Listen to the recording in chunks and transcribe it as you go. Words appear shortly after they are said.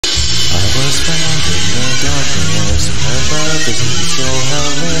Her love is so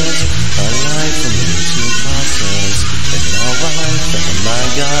helpless, a life for me to process, and now I found my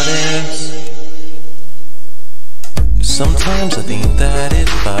goddess. Sometimes I think that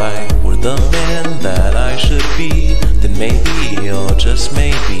if I were the man that I should be, then maybe, or just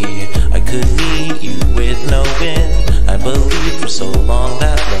maybe, I could meet you with no end. I believed for so long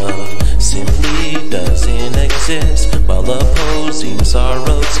that love simply doesn't exist, while opposing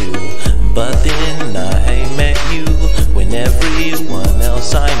sorrow too. But then I met you when everyone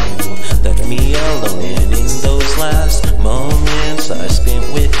else I knew left me alone, and in those last moments I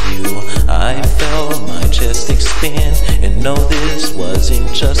spent with you, I felt my chest expand, and no, this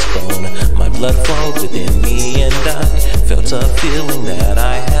wasn't just bone. My blood flowed within me, and I felt a feeling that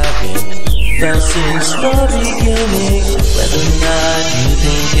I haven't felt since the beginning. Whether or not you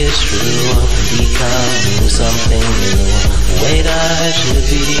think it's true, becoming something new. Wait, I should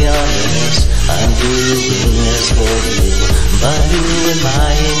be honest, I'm doing this for you. But who am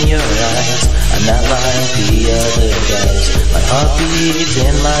I in your eyes? I'm not like the other guys. My heart beats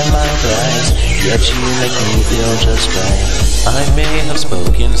and my mind cries, yet you make me feel just right. I may have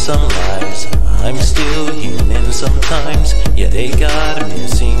spoken some lies, I'm still human sometimes, yet a God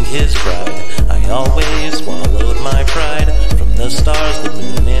missing his bride. I always swallowed my pride, from the stars, the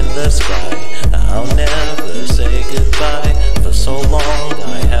moon, and the sky. I'll never say goodbye, for so long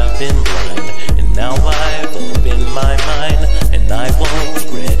I have been blind, and now I've opened my mind, and I won't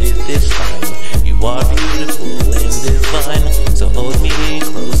regret it this time. You are beautiful and divine, so hold me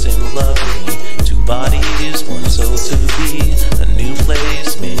close and love me. Two bodies, one soul to be, a new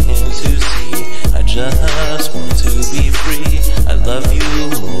place meant to see. I just want to be free, I love you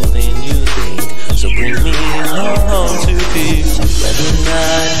more than you think, so bring me home to be. Whether or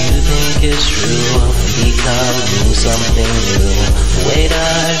not you think it's true, becoming something new. Wait,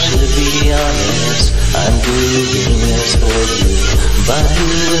 I should be honest, I'm doing this for you. But who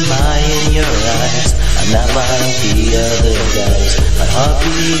am I in your eyes? I'm not like the other guys. My heart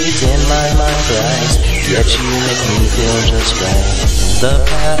beats and my mind cries, yet you make me feel just right. The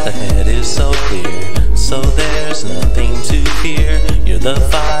path ahead is so clear, so there's nothing to fear. You're the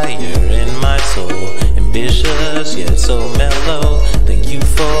fire in my soul, ambitious yet so mellow. Thank you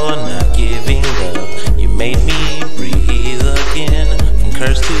for not giving up, you made me breathe again. From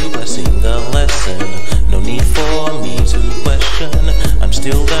curse to blessing, a lesson, no need for me to question. I'm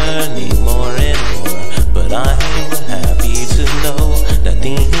still learning more and more, but I'm happy to know that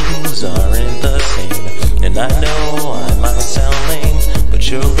things aren't the same. And I know I might sound lame, but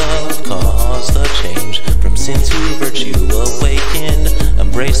your love caused a change, from sin to virtue awakened,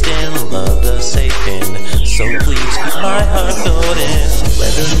 embraced and loved a safe end. So please keep my heart golden.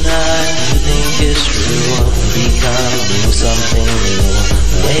 Whether or not you think it's true, becoming something new.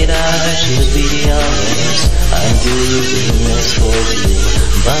 Wait, I should be honest, I'm doing this for you.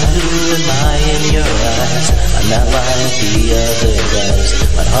 But who am I in your eyes? I'm not like the other guys.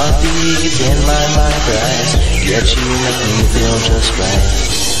 My heart beats and my mind cries, yet you make me feel just right.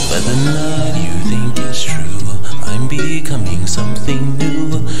 Whether or not you think it's true, I'm becoming something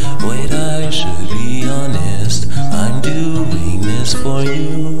new. Wait, I should be honest, I'm doing this for you.